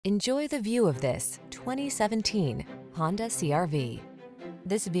Enjoy the view of this 2017 Honda CR-V.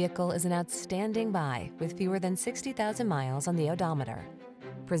 This vehicle is an outstanding buy with fewer than 60,000 miles on the odometer.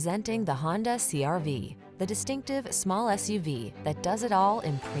 Presenting the Honda CR-V, the distinctive small SUV that does it all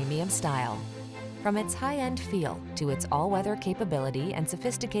in premium style. From its high-end feel to its all-weather capability and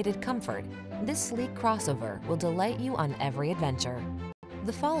sophisticated comfort, this sleek crossover will delight you on every adventure.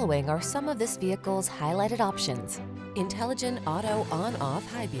 The following are some of this vehicle's highlighted options: intelligent auto on-off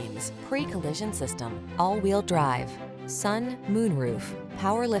high beams, pre-collision system, all-wheel drive, sun, moonroof,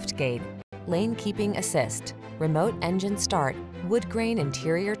 power liftgate, lane keeping assist, remote engine start, wood grain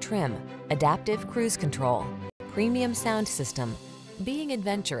interior trim, adaptive cruise control, premium sound system. Being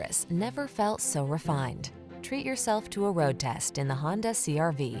adventurous never felt so refined. Treat yourself to a road test in the Honda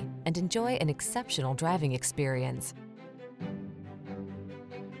CR-V and enjoy an exceptional driving experience.